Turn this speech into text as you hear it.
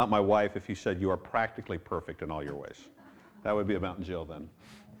Not my wife if you said you are practically perfect in all your ways. That would be about Jill then.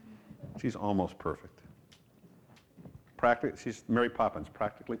 She's almost perfect. She's Mary Poppins,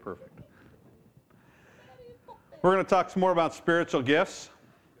 practically perfect. We're going to talk some more about spiritual gifts.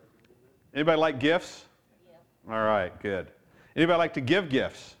 Anybody like gifts? Yeah. All right, good. Anybody like to give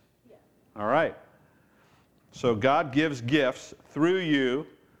gifts? Yeah. All right. So God gives gifts through you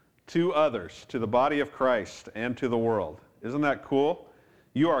to others, to the body of Christ and to the world. Isn't that cool?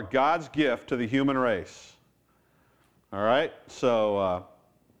 You are God's gift to the human race. All right, so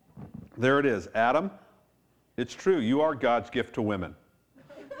there it is. Adam, it's true. You are God's gift to women.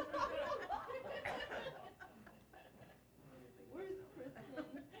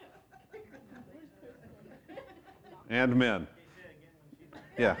 And men.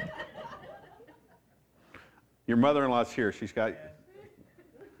 Yeah. Your mother-in-law's here. She's got...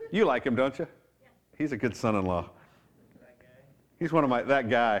 You like him, don't you? He's a good son-in-law. He's one of my... That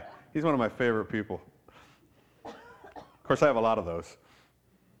guy. He's one of my favorite people. Of course, I have a lot of those.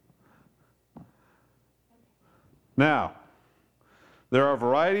 Now, there are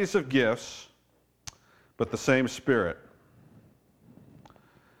varieties of gifts, but the same Spirit.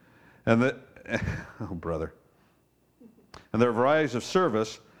 And oh, brother. And there are varieties of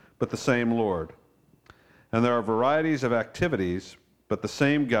service, but the same Lord. And there are varieties of activities, but the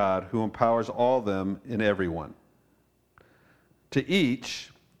same God who empowers all them in everyone. To each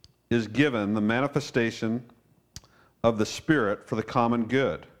is given the manifestation of the Spirit for the common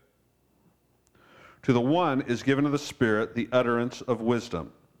good. To the one is given of the Spirit the utterance of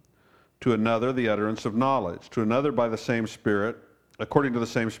wisdom, to another the utterance of knowledge, to another by the same Spirit, according to the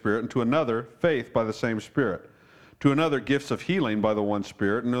same Spirit, and to another faith by the same Spirit, to another gifts of healing by the one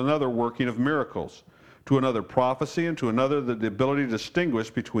Spirit, and to another working of miracles, to another prophecy, and to another the ability to distinguish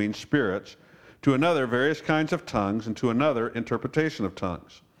between spirits, to another various kinds of tongues, and to another interpretation of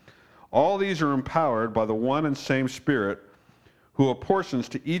tongues. All these are empowered by the one and same Spirit, who apportions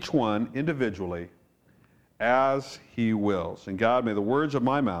to each one individually as he wills. And God, may the words of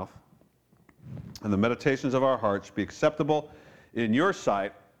my mouth and the meditations of our hearts be acceptable in your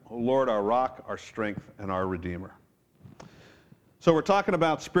sight, O Lord, our rock, our strength, and our Redeemer. So we're talking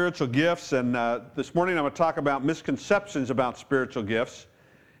about spiritual gifts, and this morning I'm going to talk about misconceptions about spiritual gifts.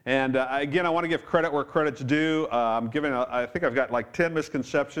 And again, I want to give credit where credit's due. I think I've got like 10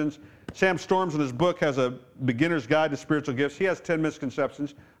 misconceptions. Sam Storms in his book has a beginner's guide to spiritual gifts. He has 10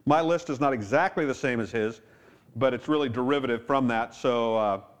 misconceptions. My list is not exactly the same as his, but it's really derivative from that.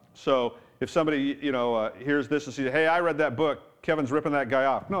 So if somebody hears this and says, "Hey, I read that book. Kevin's ripping that guy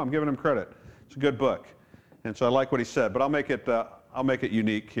off." No, I'm giving him credit. It's a good book. And so I like what he said, but I'll make it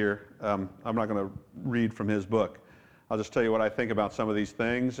unique here. I'm not going to read from his book. I'll just tell you what I think about some of these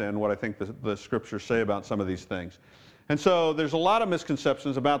things and what I think the scriptures say about some of these things. And so there's a lot of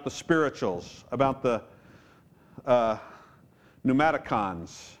misconceptions about the spirituals, about the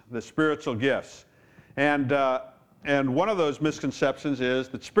pneumaticons, the spiritual gifts. And one of those misconceptions is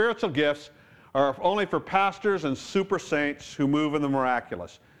that spiritual gifts are only for pastors and super saints who move in the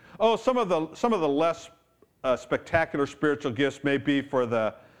miraculous. Oh, some of the less spectacular spiritual gifts may be for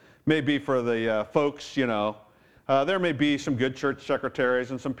the folks, there may be some good church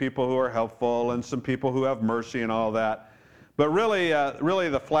secretaries and some people who are helpful and some people who have mercy and all that. But really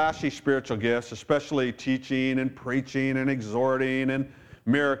the flashy spiritual gifts, especially teaching and preaching and exhorting and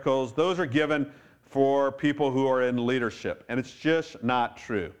miracles, those are given for people who are in leadership. And it's just not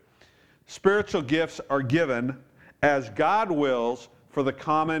true. Spiritual gifts are given as God wills for the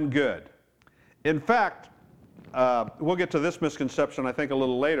common good. In fact, we'll get to this misconception, I think, a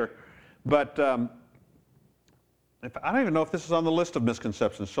little later, but I don't even know if this is on the list of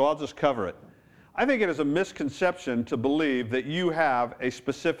misconceptions, so I'll just cover it. I think it is a misconception to believe that you have a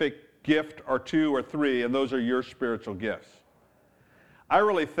specific gift or two or three, and those are your spiritual gifts. I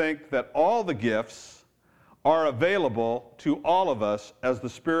really think that all the gifts are available to all of us as the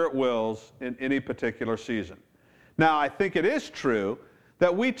Spirit wills in any particular season. Now, I think it is true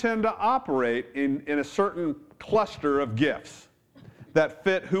that we tend to operate in a certain cluster of gifts that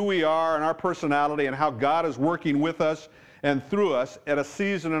fit who we are and our personality and how God is working with us and through us at a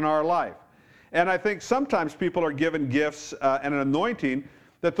season in our life. And I think sometimes people are given gifts and an anointing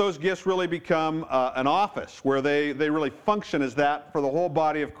that those gifts really become an office where they really function as that for the whole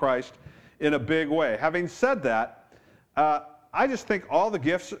body of Christ in a big way. Having said that, I just think all the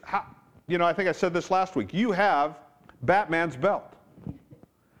gifts, I think I said this last week, you have Batman's belt,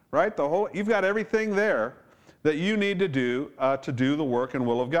 right? You've got everything there that you need to do the work and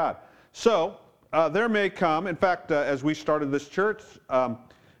will of God. So there may come, in fact, as we started this church,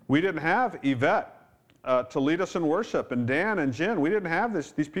 we didn't have Yvette to lead us in worship. And Dan and Jen, we didn't have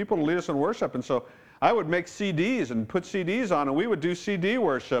these people to lead us in worship. And so I would make CDs and put CDs on, and we would do CD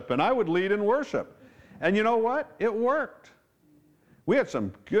worship, and I would lead in worship. And you know what? It worked. We had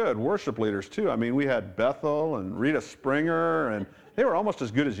some good worship leaders, too. I mean, we had Bethel and Rita Springer, and they were almost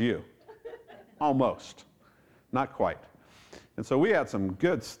as good as you. Almost. Not quite. And so we had some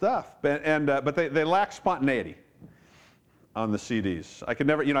good stuff. But they lacked spontaneity on the CDs. I could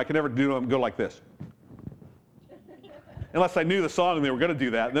never do them go like this. Unless I knew the song and they were going to do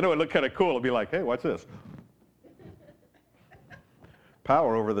that. And then it would look kind of cool. It'd be like, hey, watch this.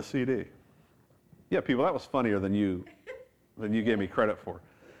 Power over the CD. Yeah, people, that was funnier than you gave me credit for.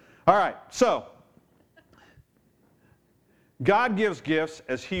 All right, so God gives gifts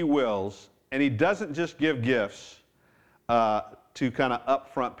as He wills, and He doesn't just give gifts to kind of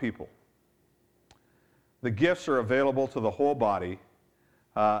upfront people. The gifts are available to the whole body,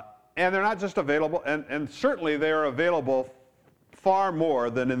 and they're not just available, and certainly they are available far more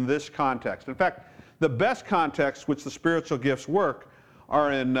than in this context. In fact, the best context which the spiritual gifts work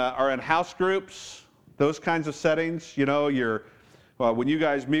are in house groups, those kinds of settings. You know, when you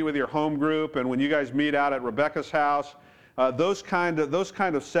guys meet with your home group, and when you guys meet out at Rebecca's house, those kind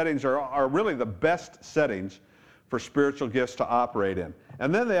of settings are really the best settings for spiritual gifts to operate in.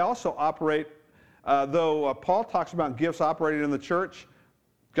 And then they also operate, though Paul talks about gifts operating in the church,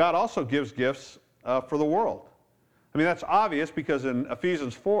 God also gives gifts for the world. I mean, that's obvious because in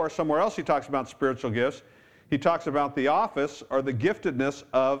Ephesians 4, somewhere else he talks about spiritual gifts. He talks about the office or the giftedness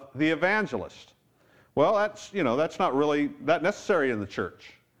of the evangelist. Well, that's not really that necessary in the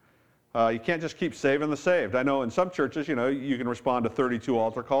church. You can't just keep saving the saved. I know in some churches, you can respond to 32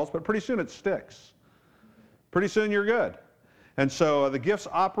 altar calls, but pretty soon it sticks. Pretty soon you're good. And so the gifts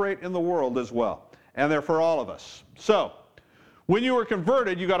operate in the world as well. And they're for all of us. So, when you were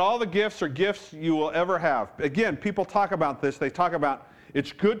converted, you got all the gifts or gifts you will ever have. Again, people talk about this. They talk about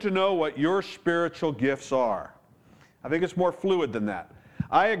it's good to know what your spiritual gifts are. I think it's more fluid than that.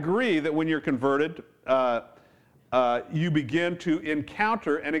 I agree that when you're converted, you begin to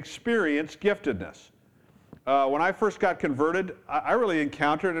encounter and experience giftedness. When I first got converted, I really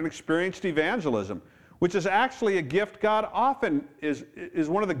encountered and experienced evangelism, which is actually a gift God often is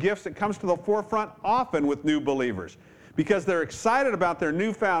one of the gifts that comes to the forefront often with new believers, because they're excited about their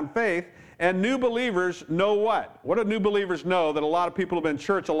newfound faith, and new believers know what? What do new believers know that a lot of people who have been in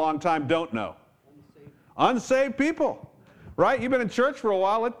church a long time don't know? Unsaved people, right? You've been in church for a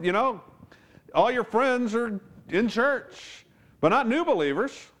while, all your friends are in church, but not new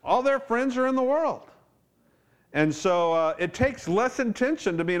believers. All their friends are in the world. And so it takes less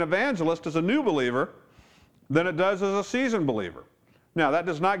intention to be an evangelist as a new believer than it does as a seasoned believer. Now, that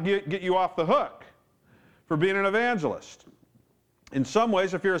does not get you off the hook for being an evangelist. In some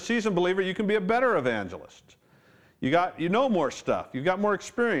ways, if you're a seasoned believer, you can be a better evangelist. You know more stuff. You've got more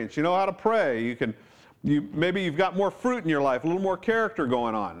experience. You know how to pray. Maybe you've got more fruit in your life, a little more character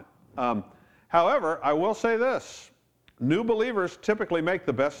going on. However, I will say this: new believers typically make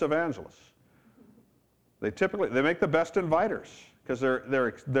the best evangelists. They make the best inviters because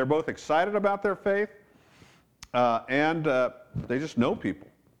they're both excited about their faith and they just know people.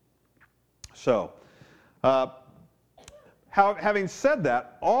 So, having said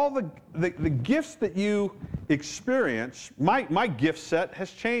that, all the gifts that you experience, my gift set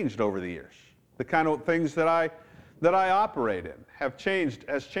has changed over the years. The kind of things that I operate in has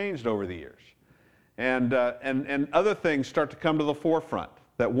changed over the years. And other things start to come to the forefront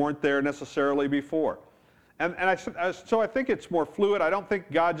that weren't there necessarily before. So I think it's more fluid. I don't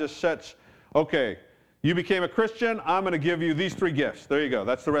think God just sets, okay, you became a Christian, I'm going to give you these 3 gifts. There you go.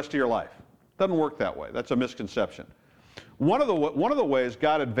 That's the rest of your life. It doesn't work that way. That's a misconception. One of the ways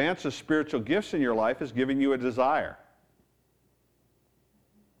God advances spiritual gifts in your life is giving you a desire.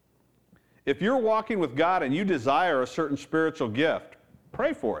 If you're walking with God and you desire a certain spiritual gift,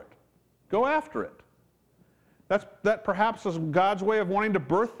 pray for it. Go after it. That perhaps is God's way of wanting to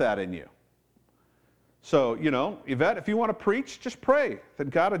birth that in you. So, Yvette, if you want to preach, just pray that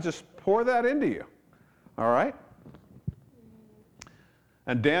God would just pour that into you. All right?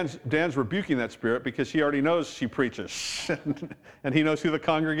 And Dan's rebuking that spirit because he already knows she preaches, and he knows who the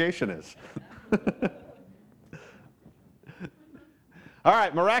congregation is. All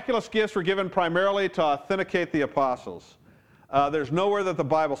right, miraculous gifts were given primarily to authenticate the apostles. There's nowhere that the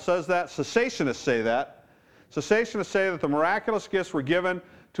Bible says that. Cessationists say that. Cessationists say that the miraculous gifts were given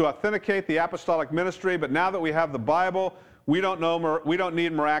to authenticate the apostolic ministry, but now that we have the Bible, we don't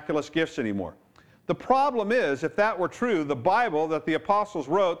need miraculous gifts anymore. The problem is, if that were true, the Bible that the apostles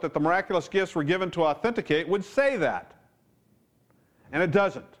wrote that the miraculous gifts were given to authenticate would say that. And it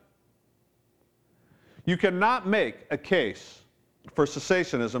doesn't. You cannot make a case for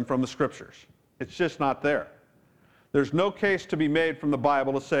cessationism from the Scriptures. It's just not there. There's no case to be made from the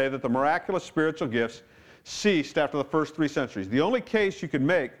Bible to say that the miraculous spiritual gifts ceased after the first 3 centuries. The only case you can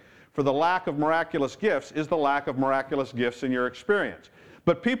make for the lack of miraculous gifts is the lack of miraculous gifts in your experience.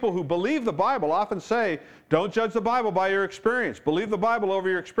 But people who believe the Bible often say, don't judge the Bible by your experience. Believe the Bible over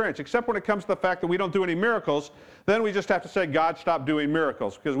your experience. Except when it comes to the fact that we don't do any miracles, then we just have to say God stopped doing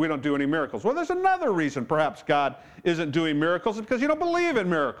miracles because we don't do any miracles. Well, there's another reason perhaps God isn't doing miracles. It's because you don't believe in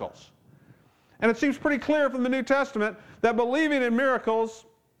miracles. And it seems pretty clear from the New Testament that believing in miracles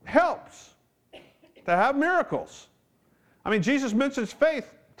helps to have miracles. I mean, Jesus mentions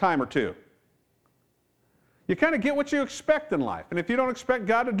faith a time or two. You kind of get what you expect in life. And if you don't expect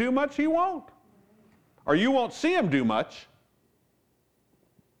God to do much, He won't. Or you won't see Him do much.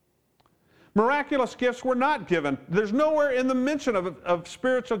 Miraculous gifts were not given. There's nowhere in the mention of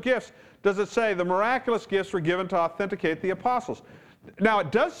spiritual gifts does it say the miraculous gifts were given to authenticate the apostles. Now,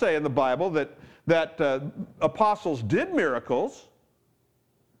 it does say in the Bible that apostles did miracles,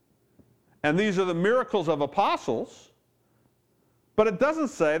 and these are the miracles of apostles, but it doesn't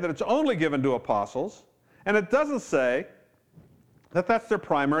say that it's only given to apostles. And it doesn't say that that's their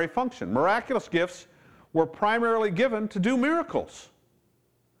primary function. Miraculous gifts were primarily given to do miracles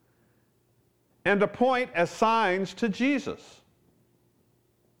and to point as signs to Jesus.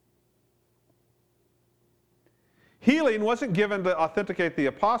 Healing wasn't given to authenticate the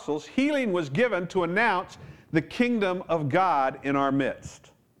apostles. Healing was given to announce the kingdom of God in our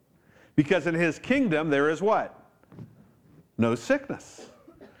midst. Because in His kingdom there is what? No sickness.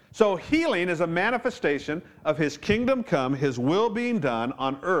 So healing is a manifestation of His kingdom come, His will being done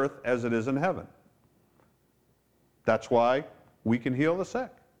on earth as it is in heaven. That's why we can heal the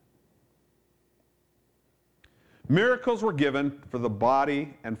sick. Miracles were given for the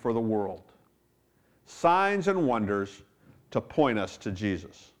body and for the world. Signs and wonders to point us to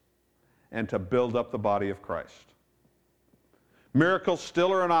Jesus and to build up the body of Christ. Miracles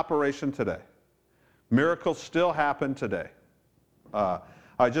still are in operation today. Miracles still happen today.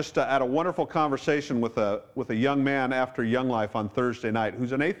 I just had a wonderful conversation with a young man after Young Life on Thursday night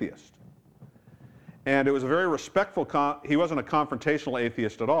who's an atheist. And it was a very respectful, he wasn't a confrontational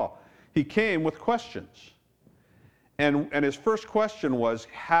atheist at all. He came with questions. And his first question was,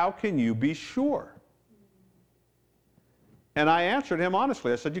 how can you be sure? And I answered him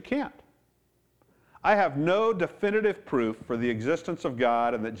honestly. I said, you can't. I have no definitive proof for the existence of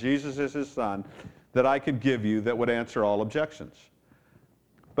God and that Jesus is His Son that I could give you that would answer all objections.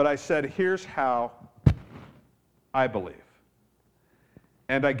 But I said, here's how I believe.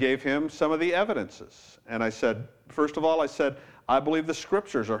 And I gave him some of the evidences. And I said, first of all, I believe the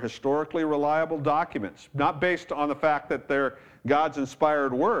Scriptures are historically reliable documents, not based on the fact that they're God's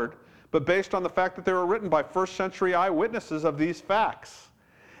inspired word, but based on the fact that they were written by first-century eyewitnesses of these facts.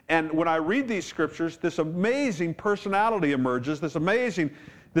 And when I read these Scriptures, this amazing personality emerges, this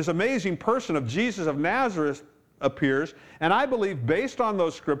amazing person of Jesus of Nazareth appears, and I believe based on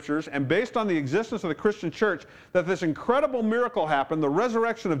those Scriptures and based on the existence of the Christian church that this incredible miracle happened, the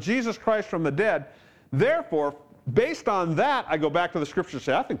resurrection of Jesus Christ from the dead. Therefore, based on that, I go back to the Scriptures and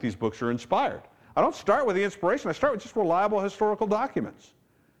say, I think these books are inspired. I don't start with the inspiration, I start with just reliable historical documents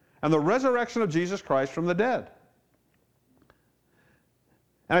and the resurrection of Jesus Christ from the dead.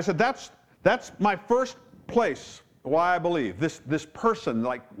 And I said, that's my first place why I believe this person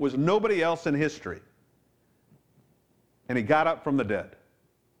like was nobody else in history. And he got up from the dead.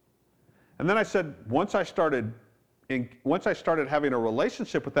 And then I said, once I started having a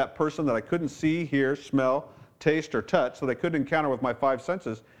relationship with that person that I couldn't see, hear, smell, taste, or touch, that I couldn't encounter with my 5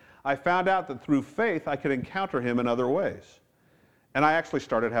 senses, I found out that through faith I could encounter Him in other ways. And I actually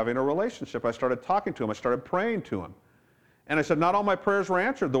started having a relationship. I started talking to Him. I started praying to Him. And I said, not all my prayers were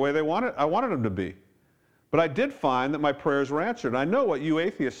answered the way I wanted them to be. But I did find that my prayers were answered. And I know what you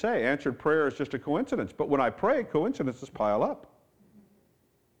atheists say, answered prayer is just a coincidence. But when I pray, coincidences pile up.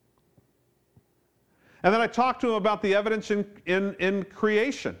 And then I talked to him about the evidence in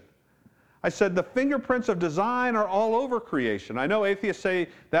creation. I said, the fingerprints of design are all over creation. I know atheists say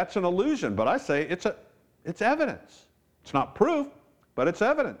that's an illusion, but I say it's evidence. It's not proof, but it's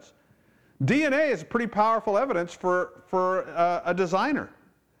evidence. DNA is pretty powerful evidence for a designer.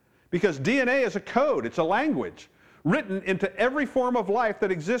 Because DNA is a code, it's a language, written into every form of life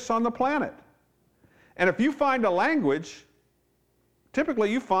that exists on the planet. And if you find a language, typically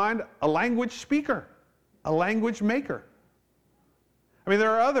you find a language speaker, a language maker. I mean,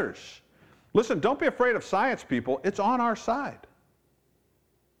 there are others. Listen, don't be afraid of science, people. It's on our side.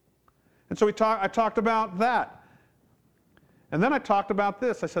 And so I talked about that. And then I talked about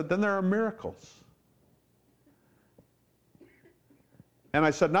this. I said, then there are miracles. And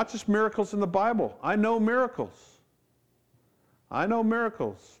I said, not just miracles in the Bible. I know miracles. I know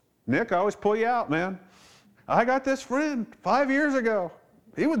miracles. Nick, I always pull you out, man. I got this friend 5 years ago.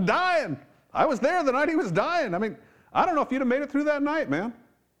 He was dying. I was there the night he was dying. I mean, I don't know if you'd have made it through that night, man.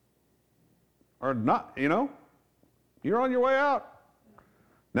 Or not, you know. You're on your way out.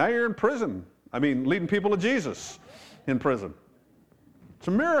 Now you're in prison. I mean, leading people to Jesus in prison. It's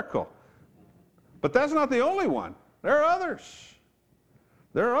a miracle. But that's not the only one. There are others.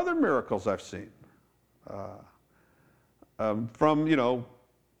 There are other miracles I've seen. From, you know,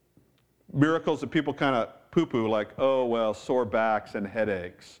 miracles that people kind of poo-poo, like, oh, well, sore backs and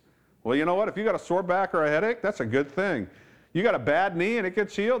headaches. Well, you know what? If you got a sore back or a headache, that's a good thing. You got a bad knee and it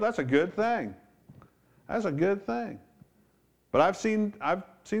gets healed, that's a good thing. That's a good thing. But I've seen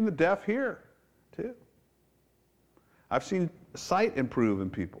the deaf hear, too. I've seen sight improve in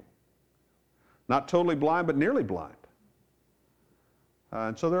people. Not totally blind, but nearly blind.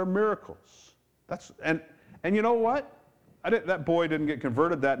 And so there are miracles. And you know what? That boy didn't get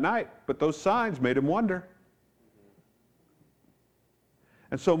converted that night, but those signs made him wonder.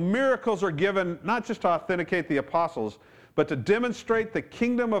 And so miracles are given not just to authenticate the apostles, but to demonstrate the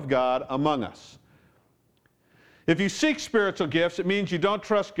kingdom of God among us. If you seek spiritual gifts, it means you don't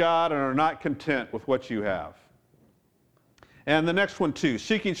trust God and are not content with what you have. And the next one too,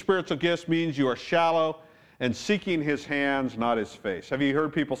 seeking spiritual gifts means you are shallow and seeking his hands, not his face. Have you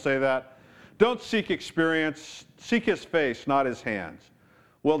heard people say that? Don't seek experience, seek his face, not his hands.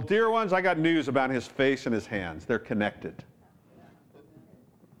 Well, dear ones, I got news about his face and his hands. They're connected.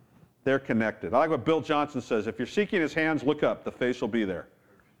 They're connected. I like what Bill Johnson says, if you're seeking his hands, look up, the face will be there.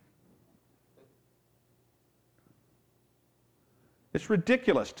 It's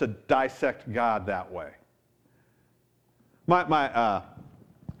ridiculous to dissect God that way.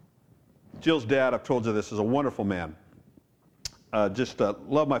 Jill's dad, I've told you this, is a wonderful man.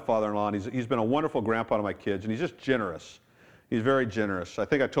 Love my father-in-law, and he's been a wonderful grandpa to my kids, and he's just generous. He's very generous. I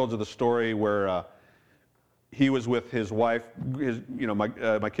think I told you the story where he was with his wife,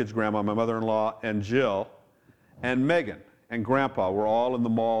 my kid's grandma, my mother-in-law, and Jill, and Megan and Grandpa were all in the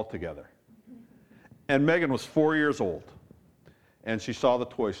mall together. And Megan was 4 years old, and she saw the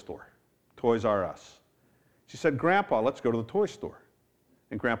toy store, Toys R Us. She said, Grandpa, let's go to the toy store.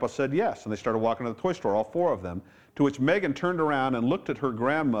 And Grandpa said yes, and they started walking to the toy store, all four of them, to which Megan turned around and looked at her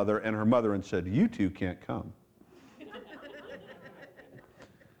grandmother and her mother and said, you two can't come.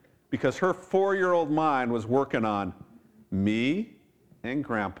 Because her 4-year-old mind was working on me and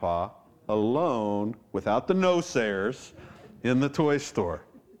Grandpa alone, without the no-sayers, in the toy store.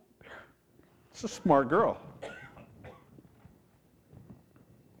 It's a smart girl.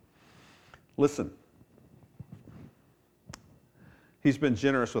 Listen, he's been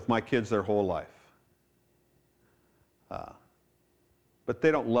generous with my kids their whole life. But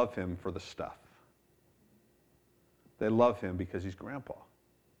they don't love him for the stuff. They love him because he's Grandpa.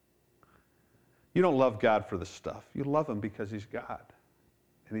 You don't love God for the stuff. You love him because he's God,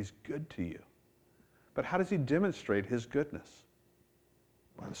 and he's good to you. But how does he demonstrate his goodness?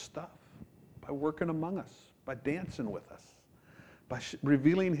 By the stuff, by working among us, by dancing with us, by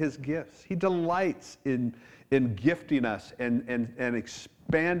revealing his gifts. He delights in gifting us and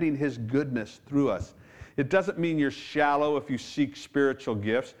expanding his goodness through us. It doesn't mean you're shallow if you seek spiritual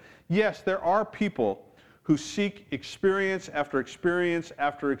gifts. Yes, there are people who seek experience after experience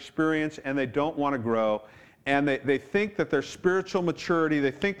after experience, and they don't want to grow, and they think that their spiritual maturity,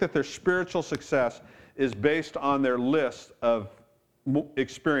 they think that their spiritual success is based on their list of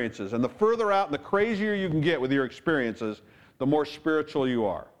experiences. And the further out and the crazier you can get with your experiences, the more spiritual you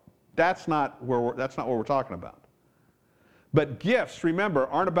are. That's not what we're talking about. But gifts, remember,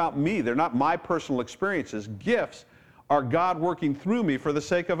 aren't about me. They're not my personal experiences. Gifts are God working through me for the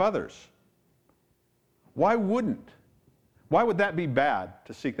sake of others. Why wouldn't? Why would that be bad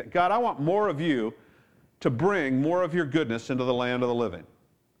to seek that? God, I want more of you to bring more of your goodness into the land of the living.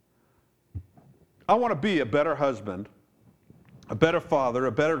 I want to be a better husband, a better father,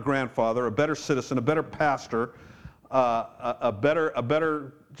 a better grandfather, a better citizen, a better pastor, a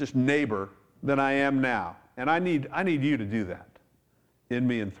better just neighbor than I am now. And I need you to do that in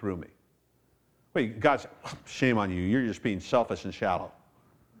me and through me. Wait, God, shame on you. You're just being selfish and shallow.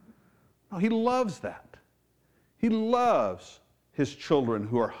 No, he loves that. He loves his children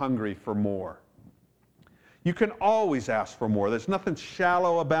who are hungry for more. You can always ask for more. There's nothing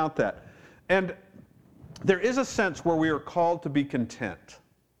shallow about that. And there is a sense where we are called to be content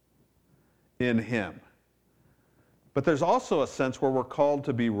in him. But there's also a sense where we're called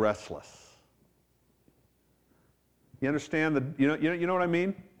to be restless. You understand? You know what I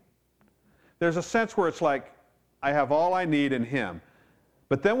mean? There's a sense where it's like, I have all I need in him.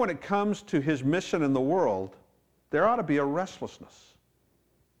 But then when it comes to his mission in the world, there ought to be a restlessness.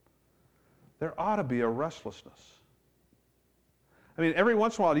 There ought to be a restlessness. I mean, every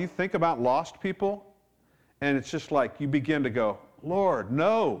once in a while you think about lost people, and it's just like you begin to go, Lord,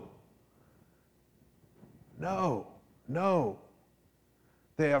 no. No, no.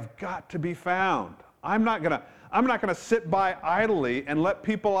 They have got to be found. I'm not gonna sit by idly and let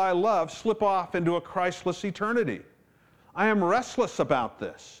people I love slip off into a Christless eternity. I am restless about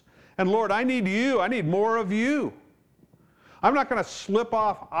this. And Lord, I need you. I need more of you. I'm not going to slip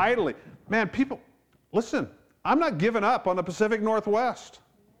off idly. Man, people, listen, I'm not giving up on the Pacific Northwest.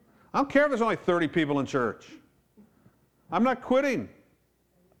 I don't care if there's only 30 people in church. I'm not quitting.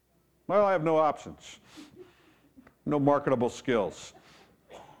 Well, I have no options. No marketable skills.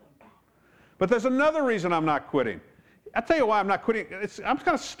 But there's another reason I'm not quitting. I'll tell you why I'm not quitting. I'm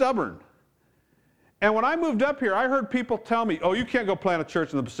kind of stubborn. And when I moved up here, I heard people tell me, oh, you can't go plant a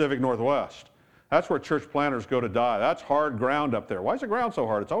church in the Pacific Northwest. That's where church planters go to die. That's hard ground up there. Why is the ground so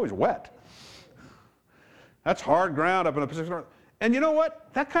hard? It's always wet. That's hard ground up in the Pacific Northwest. And you know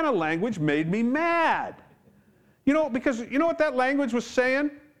what? That kind of language made me mad. You know, because you know what that language was saying?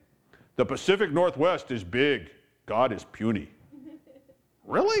 The Pacific Northwest is big. God is puny.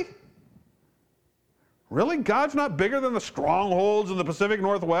 Really? Really? God's not bigger than the strongholds in the Pacific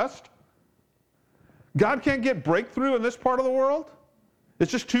Northwest? God can't get breakthrough in this part of the world?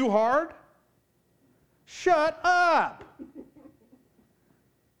 It's just too hard? Shut up!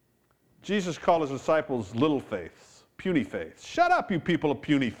 Jesus called his disciples little faiths, puny faiths. Shut up, you people of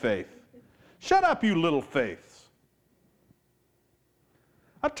puny faith. Shut up, you little faiths.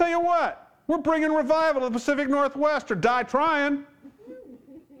 I'll tell you what, we're bringing revival to the Pacific Northwest, or die trying.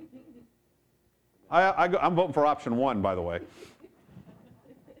 I'm voting for option 1, by the way.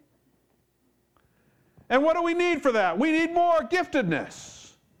 And what do we need for that? We need more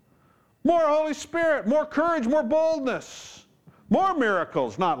giftedness, more Holy Spirit, more courage, more boldness, more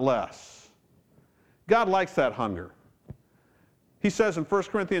miracles, not less. God likes that hunger. He says in 1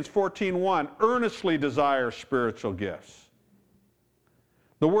 Corinthians 14:1, earnestly desire spiritual gifts.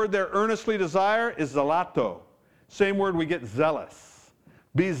 The word there, earnestly desire, is zelato. Same word we get zealous.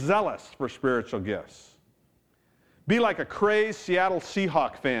 Be zealous for spiritual gifts. Be like a crazed Seattle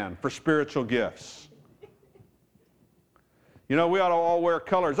Seahawk fan for spiritual gifts. You know, we ought to all wear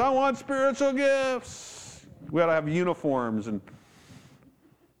colors. I want spiritual gifts. We ought to have uniforms and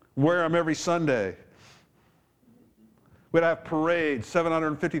wear them every Sunday. We ought to have parades,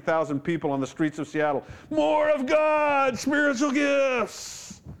 750,000 people on the streets of Seattle. More of God, spiritual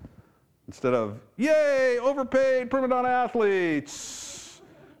gifts. Instead of, yay, overpaid prima donna athletes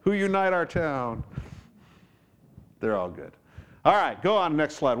who unite our town. They're all good. All right, go on,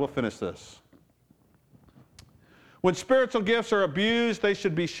 next slide. We'll finish this. When spiritual gifts are abused, they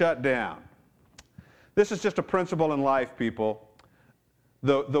should be shut down. This is just a principle in life, people.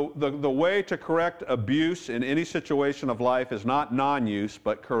 The way to correct abuse in any situation of life is not non-use,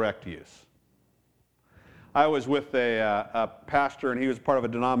 but correct use. I was with a pastor, and he was part of a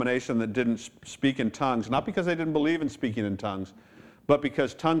denomination that didn't speak in tongues, not because they didn't believe in speaking in tongues, but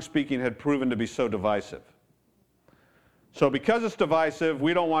because tongue speaking had proven to be so divisive. So because it's divisive,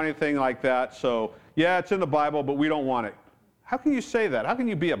 we don't want anything like that. So yeah, it's in the Bible, but we don't want it. How can you say that? How can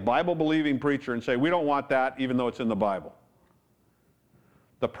you be a Bible-believing preacher and say we don't want that even though it's in the Bible?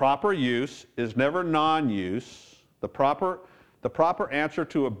 The proper use is never non-use. The proper answer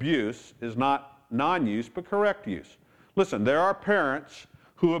to abuse is not non-use, but correct use. Listen, there are parents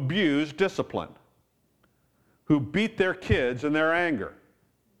who abuse discipline, who beat their kids in their anger.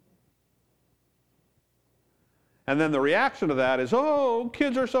 And then the reaction to that is, oh,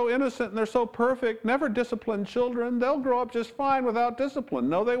 kids are so innocent and they're so perfect. Never discipline children. They'll grow up just fine without discipline.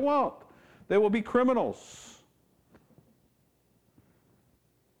 No, they won't. They will be criminals.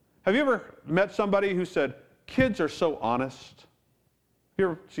 Have you ever met somebody who said, kids are so honest?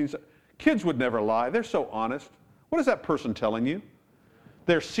 You ever seen kids would never lie. They're so honest. What is that person telling you?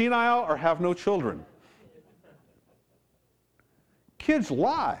 They're senile or have no children. Kids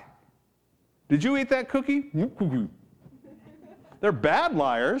lie. Did you eat that cookie? They're bad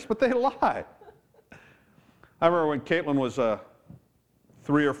liars, but they lie. I remember when Caitlin was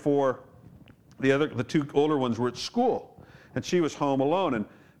 3 or 4, the 2 older ones were at school, and she was home alone, and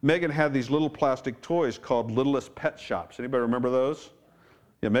Megan had these little plastic toys called Littlest Pet Shops. Anybody remember those?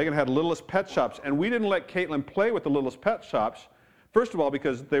 Yeah, Megan had Littlest Pet Shops, and we didn't let Caitlin play with the Littlest Pet Shops. First of all,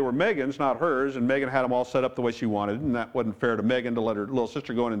 because they were Megan's, not hers, and Megan had them all set up the way she wanted, and that wasn't fair to Megan to let her little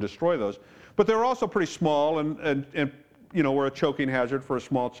sister go in and destroy those. But they were also pretty small and were a choking hazard for a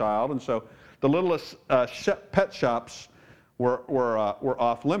small child. And so the Littlest Pet Shops were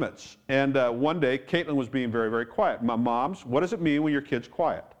off limits. And one day, Caitlin was being very, very quiet. My moms, what does it mean when your kid's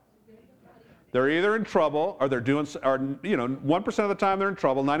quiet? They're either in trouble or they're doing, or 1% of the time they're in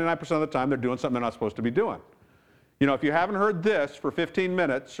trouble, 99% of the time they're doing something they're not supposed to be doing. If you haven't heard this for 15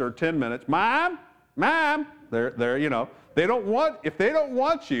 minutes or 10 minutes, Mom, they're they don't want, if they don't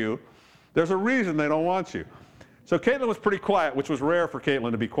want you, there's a reason they don't want you. So Caitlin was pretty quiet, which was rare for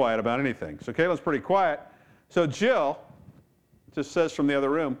Caitlin to be quiet about anything. So Caitlin's pretty quiet. So Jill just says from the other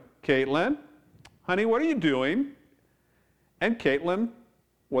room, Caitlin, honey, what are you doing? And Caitlin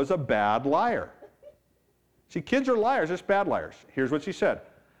was a bad liar. See, kids are liars, just bad liars. Here's what she said.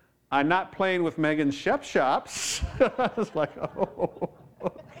 I'm not playing with Megan's shops. I was like, oh.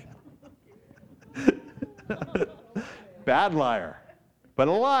 Bad liar, but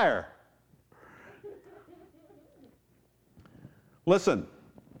a liar. Listen,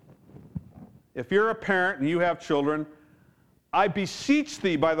 if you're a parent and you have children, I beseech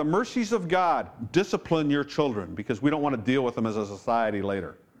thee by the mercies of God, discipline your children, because we don't want to deal with them as a society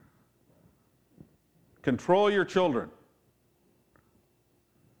later. Control your children.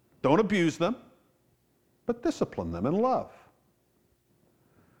 Don't abuse them, but discipline them in love.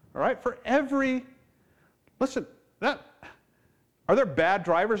 All right? Listen, are there bad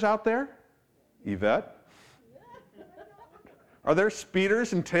drivers out there? Yvette? Are there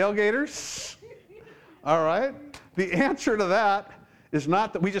speeders and tailgaters? All right? The answer to that is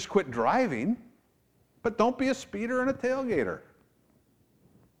not that we just quit driving, but don't be a speeder and a tailgater.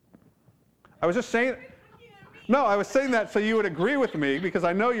 I was just saying, no, I was saying that so you would agree with me because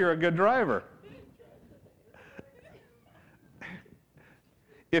I know you're a good driver.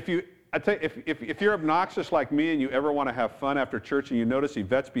 If you're obnoxious like me and you ever want to have fun after church and you notice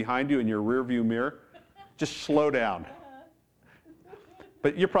Yvette's behind you in your rearview mirror, just slow down.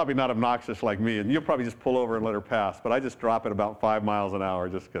 But you're probably not obnoxious like me, and you'll probably just pull over and let her pass. But I just drop it about 5 miles an hour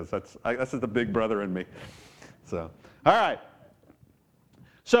just because that's just the big brother in me. So, all right.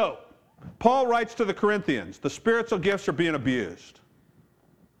 So, Paul writes to the Corinthians, the spiritual gifts are being abused.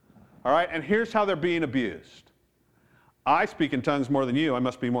 All right, and here's how they're being abused. I speak in tongues more than you, I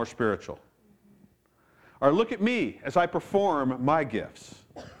must be more spiritual. Or look at me as I perform my gifts.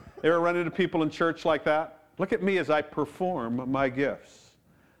 Ever run into people in church like that? Look at me as I perform my gifts.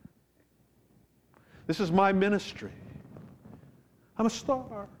 This is my ministry. I'm a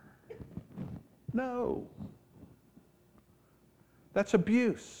star. No. That's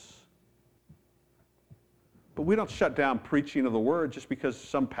abuse. But we don't shut down preaching of the word just because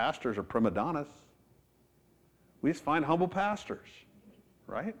some pastors are prima donnas. We just find humble pastors,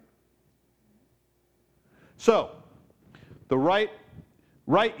 right? So, the right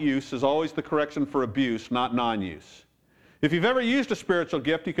use is always the correction for abuse, not non-use. If you've ever used a spiritual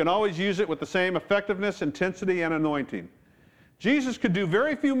gift, you can always use it with the same effectiveness, intensity, and anointing. Jesus could do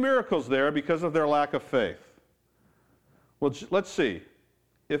very few miracles there because of their lack of faith. Well, let's see.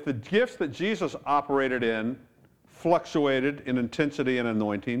 If the gifts that Jesus operated in fluctuated in intensity and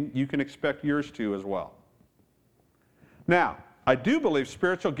anointing, you can expect yours to as well. Now, I do believe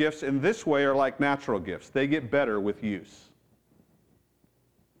spiritual gifts in this way are like natural gifts. They get better with use.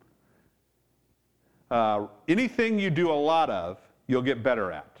 Anything you do a lot of, you'll get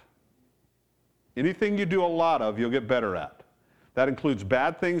better at. Anything you do a lot of, you'll get better at. That includes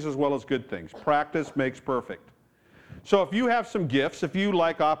bad things as well as good things. Practice makes perfect. So if you have some gifts, if you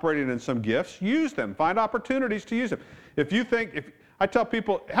like operating in some gifts, use them. Find opportunities to use them. If I tell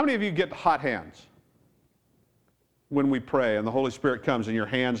people, how many of you get hot hands when we pray and the Holy Spirit comes and your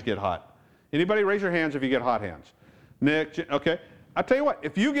hands get hot? Anybody raise your hands if you get hot hands? Nick, okay. I tell you what,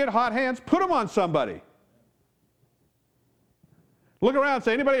 if you get hot hands, put them on somebody. Look around and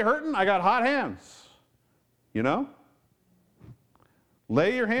say, anybody hurting? I got hot hands. You know?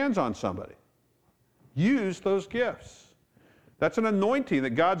 Lay your hands on somebody. Use those gifts. That's an anointing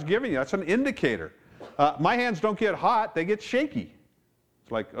that God's giving you. That's an indicator. My hands don't get hot, they get shaky.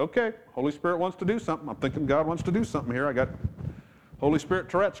 It's like, okay, Holy Spirit wants to do something. I'm thinking God wants to do something here. I got Holy Spirit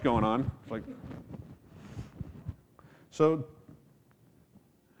Tourette's going on. It's like, so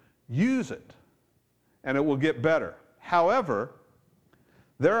use it, and it will get better. However,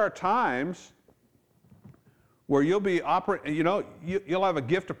 there are times where you'll be operating, you'll have a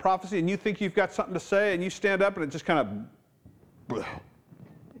gift of prophecy and you think you've got something to say and you stand up and it just kind of,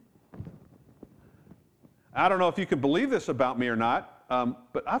 I don't know if you can believe this about me or not,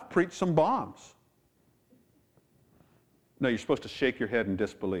 but I've preached some bombs. No, you're supposed to shake your head in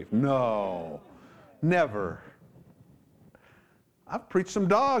disbelief. No, never. I've preached some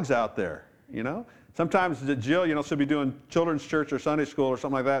dogs out there, Sometimes Jill, she'll be doing children's church or Sunday school or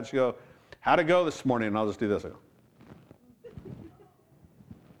something like that, and she'll go, how'd it go this morning? And I'll just do this. I go,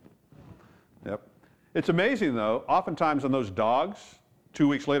 Yep. It's amazing, though. Oftentimes on those dogs, 2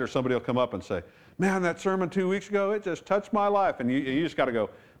 weeks later, somebody will come up and say, man, that sermon 2 weeks ago, it just touched my life. And you just got to go,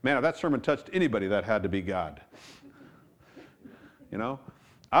 man, if that sermon touched anybody, that had to be God. You know?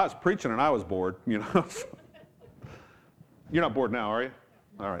 I was preaching and I was bored, you know. You're not bored now, are you?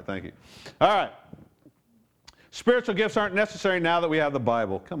 All right, thank you. All right. Spiritual gifts aren't necessary now that we have the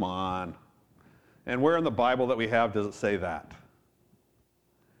Bible. Come on. And where in the Bible that we have does it say that?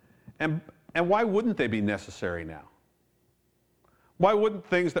 And why wouldn't they be necessary now? Why wouldn't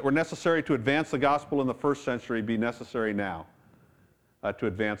things that were necessary to advance the gospel in the first century be necessary now to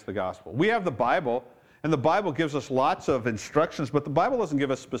advance the gospel? We have the Bible, and the Bible gives us lots of instructions, but the Bible doesn't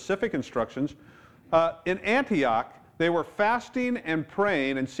give us specific instructions. In Antioch, they were fasting and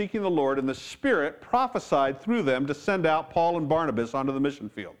praying and seeking the Lord, and the Spirit prophesied through them to send out Paul and Barnabas onto the mission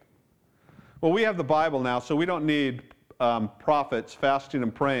field. Well, we have the Bible now, so we don't need prophets fasting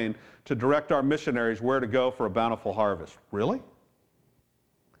and praying to direct our missionaries where to go for a bountiful harvest. Really?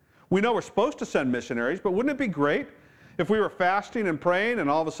 We know we're supposed to send missionaries, but wouldn't it be great if we were fasting and praying and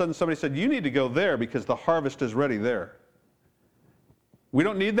all of a sudden somebody said, you need to go there because the harvest is ready there? We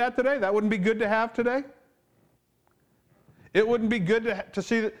don't need that today? That wouldn't be good to have today? It wouldn't be good to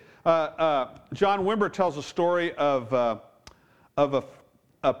see that. John Wimber tells a story of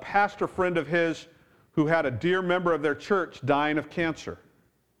a pastor friend of his who had a dear member of their church dying of cancer.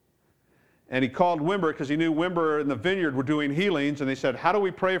 And he called Wimber because he knew Wimber and the vineyard were doing healings, and they said, how do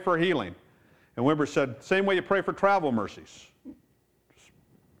we pray for healing? And Wimber said, same way you pray for travel mercies. Just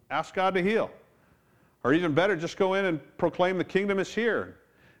ask God to heal. Or even better, just go in and proclaim the kingdom is here.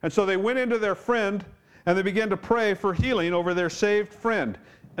 And so they went into their friend and they began to pray for healing over their saved friend.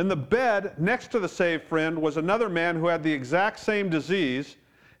 In the bed next to the saved friend was another man who had the exact same disease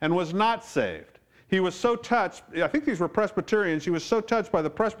and was not saved. He was so touched, I think these were Presbyterians, he was so touched by the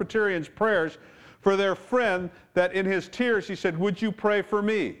Presbyterians' prayers for their friend that in his tears he said, would you pray for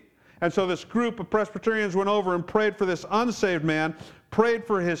me? And so this group of Presbyterians went over and prayed for this unsaved man, prayed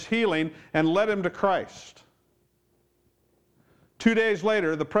for his healing, and led him to Christ. 2 days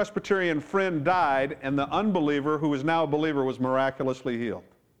later, the Presbyterian friend died, and the unbeliever, who was now a believer, was miraculously healed.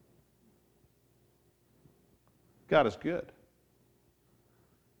 God is good.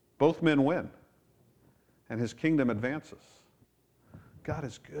 Both men win, and his kingdom advances. God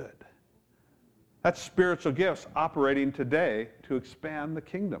is good. That's spiritual gifts operating today to expand the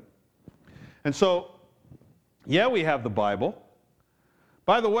kingdom. And so, yeah, we have the Bible.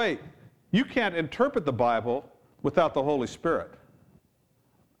 By the way, you can't interpret the Bible without the Holy Spirit.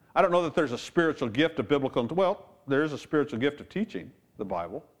 I don't know that there's a spiritual gift of biblical, well, there is a spiritual gift of teaching the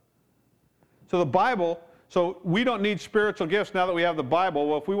Bible. So the Bible, so we don't need spiritual gifts now that we have the Bible.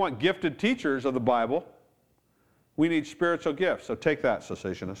 Well, if we want gifted teachers of the Bible, we need spiritual gifts. So take that,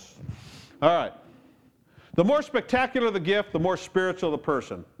 cessationists. All right. The more spectacular the gift, the more spiritual the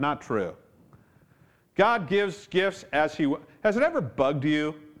person. Not true. God gives gifts as he... Has it ever bugged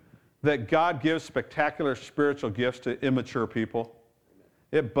you that God gives spectacular spiritual gifts to immature people?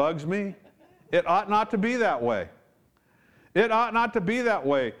 It bugs me. It ought not to be that way. It ought not to be that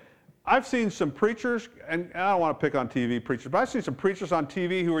way. I've seen some preachers, and I don't want to pick on TV preachers, but I've seen some preachers on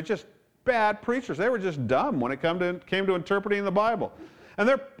TV who were just bad preachers. They were just dumb when it came to interpreting the Bible. And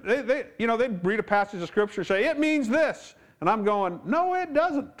they'd read a passage of Scripture and say, it means this. And I'm going, no, it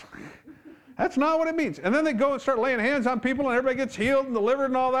doesn't. That's not what it means. And then they go and start laying hands on people and everybody gets healed and delivered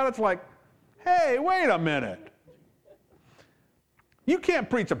and all that. It's like, hey, wait a minute. You can't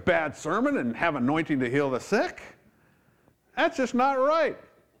preach a bad sermon and have anointing to heal the sick. That's just not right.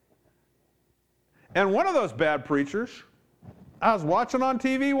 And one of those bad preachers, I was watching on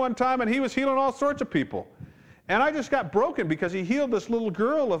TV one time and he was healing all sorts of people. And I just got broken because he healed this little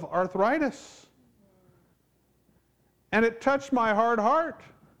girl of arthritis. And it touched my hard heart.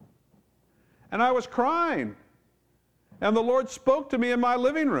 And I was crying. And the Lord spoke to me in my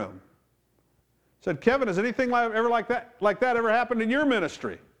living room. Said, Kevin, has anything ever like that ever happened in your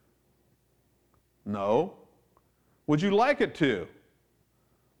ministry? No. Would you like it to?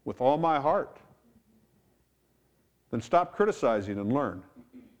 With all my heart. Then stop criticizing and learn.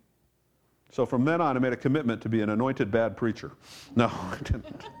 So from then on, I made a commitment to be an anointed bad preacher. No, I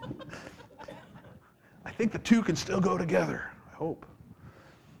didn't. I think the two can still go together. I hope.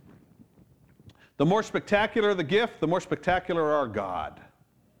 The more spectacular the gift, the more spectacular our God.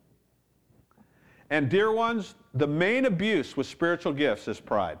 And dear ones, the main abuse with spiritual gifts is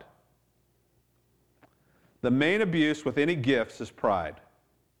pride. The main abuse with any gifts is pride.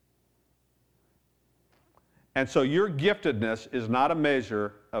 And so your giftedness is not a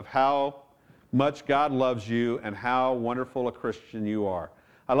measure of how much God loves you and how wonderful a Christian you are.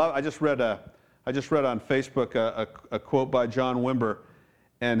 I just read on Facebook a quote by John Wimber,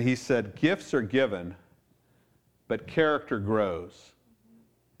 and he said, "Gifts are given, but character grows."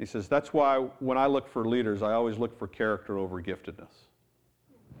 He says, that's why when I look for leaders, I always look for character over giftedness.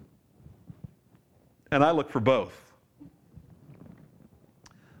 And I look for both.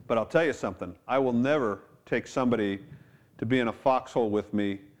 But I'll tell you something, I will never take somebody to be in a foxhole with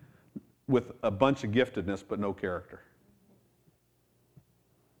me with a bunch of giftedness but no character.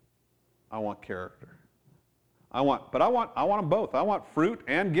 I want character. I want them both. I want fruit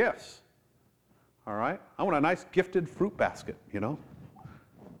and gifts. All right? I want a nice gifted fruit basket, you know?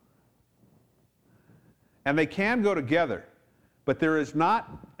 And they can go together, but there is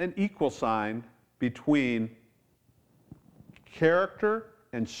not an equal sign between character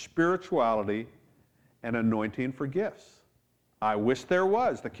and spirituality and anointing for gifts. I wish there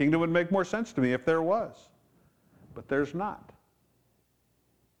was. The kingdom would make more sense to me if there was. But there's not.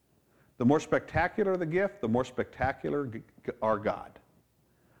 The more spectacular the gift, the more spectacular our God.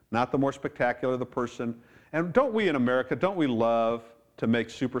 Not the more spectacular the person. And don't we in America, don't we love to make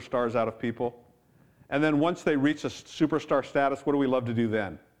superstars out of people? And then once they reach a superstar status, what do we love to do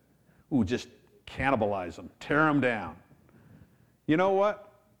then? Ooh, just cannibalize them, tear them down. You know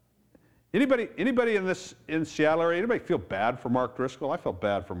what? Anybody in Seattle area, anybody feel bad for Mark Driscoll? I felt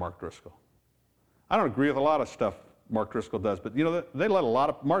bad for Mark Driscoll. I don't agree with a lot of stuff Mark Driscoll does, but you know,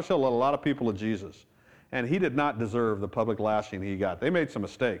 Mars Hill led a lot of people to Jesus, and he did not deserve the public lashing he got. They made some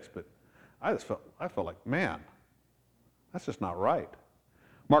mistakes, but I felt like, man, that's just not right.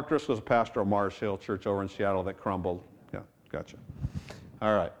 Mark Driscoll is a pastor of Mars Hill Church over in Seattle that crumbled. Yeah, gotcha.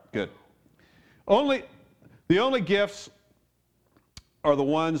 All right, good. The only gifts are the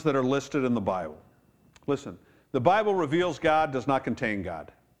ones that are listed in the Bible. Listen, the Bible reveals God, does not contain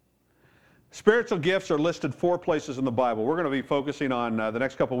God. Spiritual gifts are listed 4 places in the Bible. We're going to be focusing on, the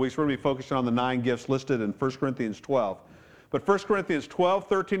next couple of weeks, we're going to be focusing on the 9 gifts listed in 1 Corinthians 12. But 1 Corinthians 12,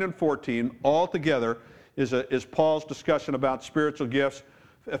 13, and 14, all together, is Paul's discussion about spiritual gifts.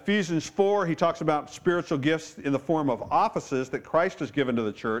 Ephesians 4, he talks about spiritual gifts in the form of offices that Christ has given to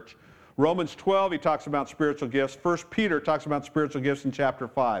the church. Romans 12, he talks about spiritual gifts. 1 Peter talks about spiritual gifts in chapter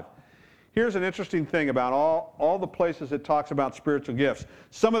 5. Here's an interesting thing about all the places it talks about spiritual gifts.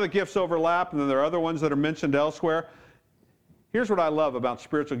 Some of the gifts overlap, and then there are other ones that are mentioned elsewhere. Here's what I love about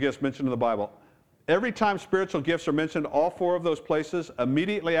spiritual gifts mentioned in the Bible. Every time spiritual gifts are mentioned, all 4 of those places,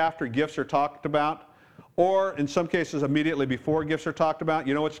 immediately after gifts are talked about, or in some cases immediately before gifts are talked about,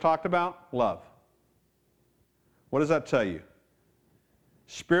 you know what's talked about? Love. What does that tell you?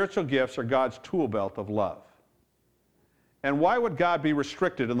 Spiritual gifts are God's tool belt of love. And why would God be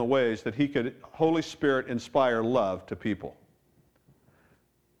restricted in the ways that he could, Holy Spirit, inspire love to people?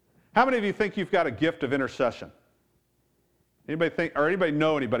 How many of you think you've got a gift of intercession? Anybody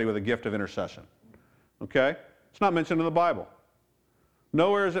know anybody with a gift of intercession? Okay? It's not mentioned in the Bible.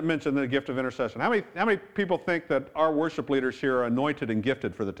 Nowhere is it mentioned the gift of intercession. How many people think that our worship leaders here are anointed and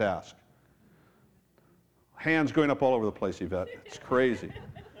gifted for the task? Hands going up all over the place, Yvette. It's crazy.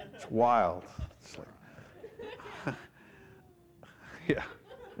 It's wild. It's like, yeah.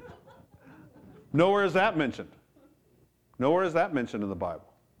 Nowhere is that mentioned. Nowhere is that mentioned in the Bible.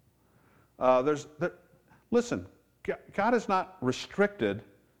 Listen, God is not restricted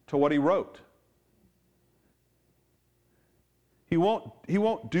to what he wrote. He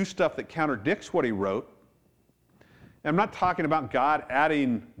won't do stuff that contradicts what he wrote. And I'm not talking about God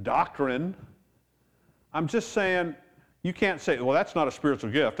adding doctrine. I'm just saying, you can't say, well, that's not a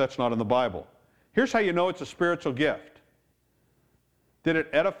spiritual gift. That's not in the Bible. Here's how you know it's a spiritual gift.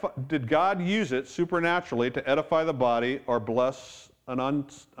 Did God use it supernaturally to edify the body or bless an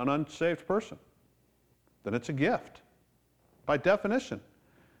unsaved person? Then it's a gift, by definition.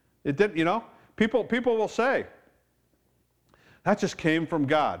 It didn't, you know, people will say, that just came from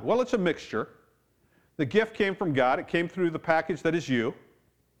God. Well, it's a mixture. The gift came from God. It came through the package that is you.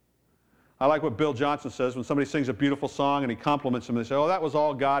 I like what Bill Johnson says when somebody sings a beautiful song and he compliments them and they say, oh, that was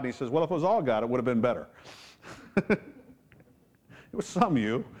all God. And he says, well, if it was all God, it would have been better. It was some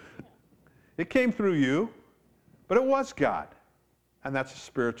you. It came through you, but it was God. And that's a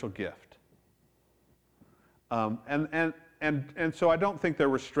spiritual gift. And so I don't think they're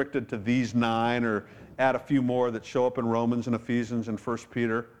restricted to these 9 or add a few more that show up in Romans and Ephesians and 1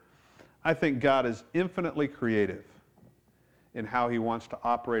 Peter. I think God is infinitely creative in how he wants to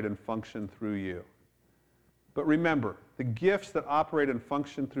operate and function through you. But remember, the gifts that operate and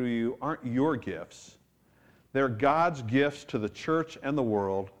function through you aren't your gifts. They're God's gifts to the church and the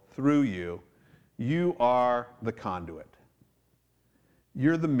world through you. You are the conduit.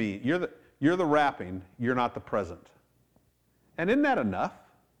 You're the meat. You're the wrapping. You're not the present. And isn't that enough?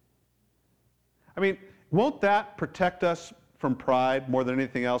 I mean, won't that protect us from pride more than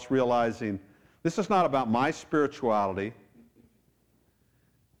anything else, realizing this is not about my spirituality.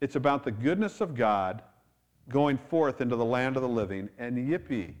 It's about the goodness of God going forth into the land of the living, and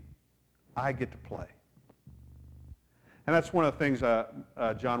yippee, I get to play. And that's one of the things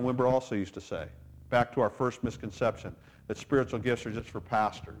John Wimber also used to say, back to our first misconception, that spiritual gifts are just for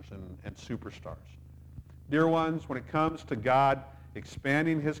pastors and superstars. Dear ones, when it comes to God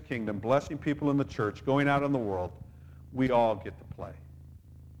expanding his kingdom, blessing people in the church, going out in the world, we all get to play.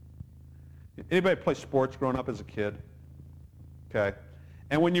 Anybody play sports growing up as a kid? Okay.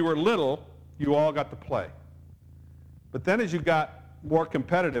 And when you were little, you all got to play. But then as you got more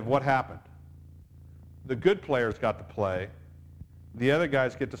competitive, what happened? The good players got to play. The other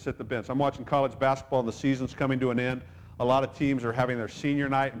guys get to sit the bench. I'm watching college basketball and the season's coming to an end. A lot of teams are having their senior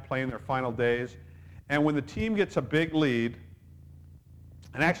night and playing their final days. And when the team gets a big lead,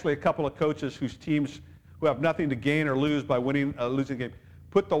 and actually a couple of coaches whose teams who have nothing to gain or lose by losing the game,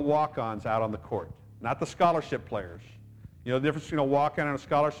 put the walk-ons out on the court, not the scholarship players. You know the difference between a walk-on and a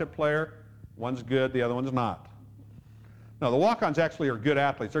scholarship player? One's good, the other one's not. No, the walk-ons actually are good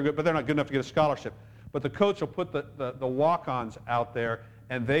athletes. They're good, but they're not good enough to get a scholarship. But the coach will put the walk-ons out there,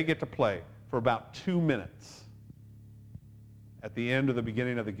 and they get to play for about 2 minutes at the end or the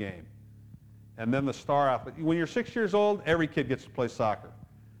beginning of the game. And then the star athlete. When you're 6 years old, every kid gets to play soccer.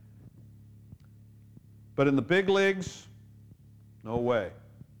 But in the big leagues, no way.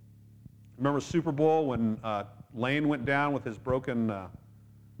 Remember Super Bowl when Lane went down with his broken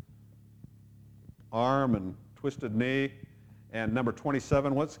arm and twisted knee, and number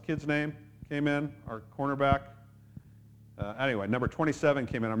 27, what's the kid's name, came in, our cornerback? Anyway, number 27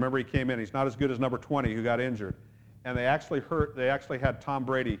 came in. I remember he came in. He's not as good as number 20, who got injured. And they actually had Tom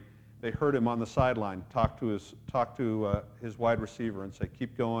Brady, they heard him on the sideline talk to his wide receiver and say,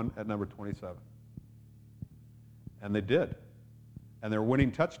 keep going at number 27. And they did. And their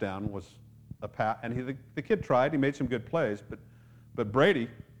winning touchdown was a pass. And the kid tried. He made some good plays. But Brady,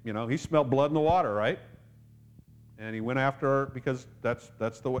 you know, he smelled blood in the water, right? And he went after her because that's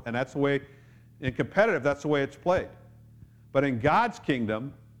the way. And that's the way, in competitive, that's the way it's played. But in God's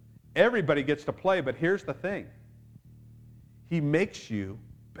kingdom, everybody gets to play. But here's the thing. He makes you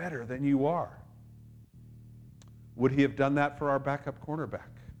better than you are. Would he have done that for our backup cornerback?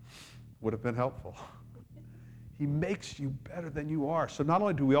 Would have been helpful. He makes you better than you are. So not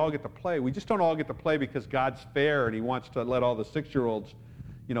only do we all get to play, we just don't all get to play because God's fair and he wants to let all the 6-year-olds,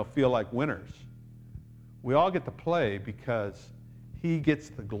 you know, feel like winners. We all get to play because he gets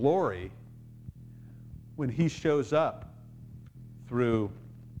the glory when he shows up through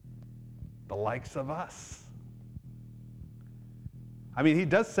the likes of us. I mean, he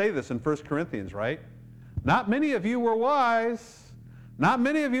does say this in 1 Corinthians, right? Not many of you were wise. Not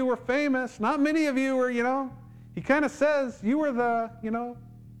many of you were famous. Not many of you were, you know. He kind of says you were the, you know,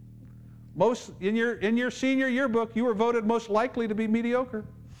 most, in your senior yearbook, you were voted most likely to be mediocre.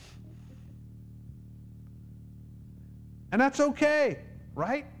 And that's okay,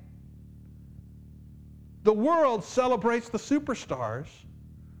 right? The world celebrates the superstars.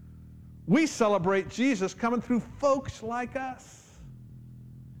 We celebrate Jesus coming through folks like us.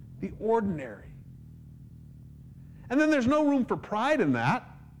 The ordinary. And then there's no room for pride in that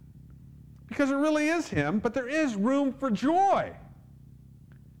because it really is him, but there is room for joy.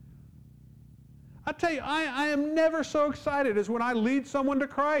 I tell you, I am never so excited as when I lead someone to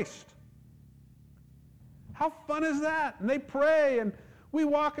Christ. How fun is that? And they pray and we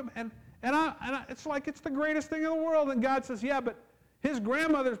walk them and it's like it's the greatest thing in the world. And God says, yeah, but his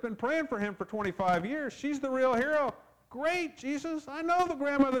grandmother's been praying for him for 25 years. She's the real hero. Great, Jesus. I know the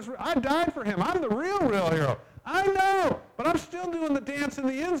grandmother's. I died for him. I'm the real hero. I know, but I'm still doing the dance in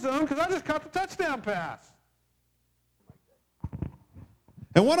the end zone because I just caught the touchdown pass.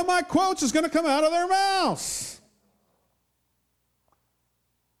 And one of my quotes is going to come out of their mouths.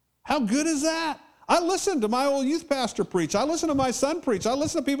 How good is that? I listen to my old youth pastor preach. I listen to my son preach. I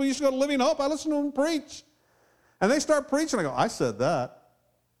listen to people who used to go to Living Hope. I listen to them preach. And they start preaching. I go, I said that.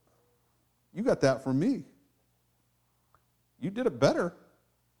 You got that from me. You did it better.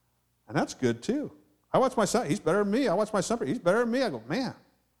 And that's good too. I watch my son. He's better than me. I watch my son preach. He's better than me. I go, man,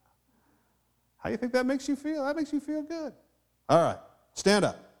 how do you think that makes you feel? That makes you feel good. All right, stand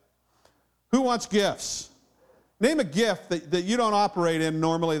up. Who wants gifts? Name a gift that you don't operate in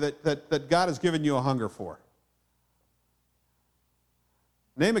normally that God has given you a hunger for.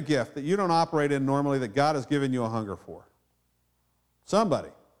 Name a gift that you don't operate in normally that God has given you a hunger for. Somebody.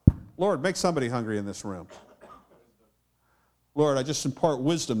 Lord, make somebody hungry in this room. Lord, I just impart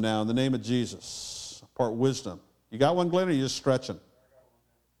wisdom now in the name of Jesus. Impart wisdom. You got one, Glenn, or are you just stretching?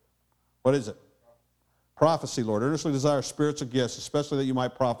 What is it? Prophecy, Lord. Earnestly desire spiritual gifts, especially that you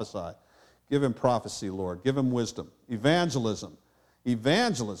might prophesy. Give him prophecy, Lord. Give him wisdom. Evangelism.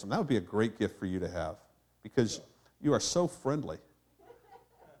 Evangelism, that would be a great gift for you to have because you are so friendly.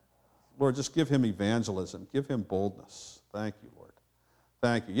 Lord, just give him evangelism. Give him boldness. Thank you, Lord.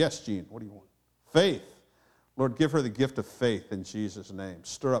 Thank you. Yes, Jean, what do you want? Faith. Lord, give her the gift of faith in Jesus' name.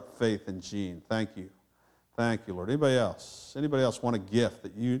 Stir up faith in Jean. Thank you. Thank you, Lord. Anybody else? Anybody else want a gift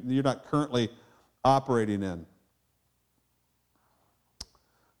that you're not currently operating in?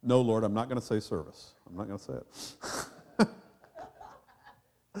 No, Lord, I'm not going to say service. I'm not going to say it.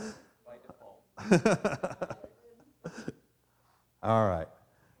 By default. All right.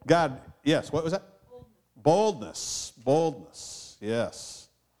 God, yes, what was that? Boldness. Boldness. Yes.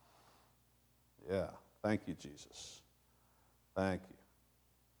 Yeah. Thank you, Jesus. Thank you.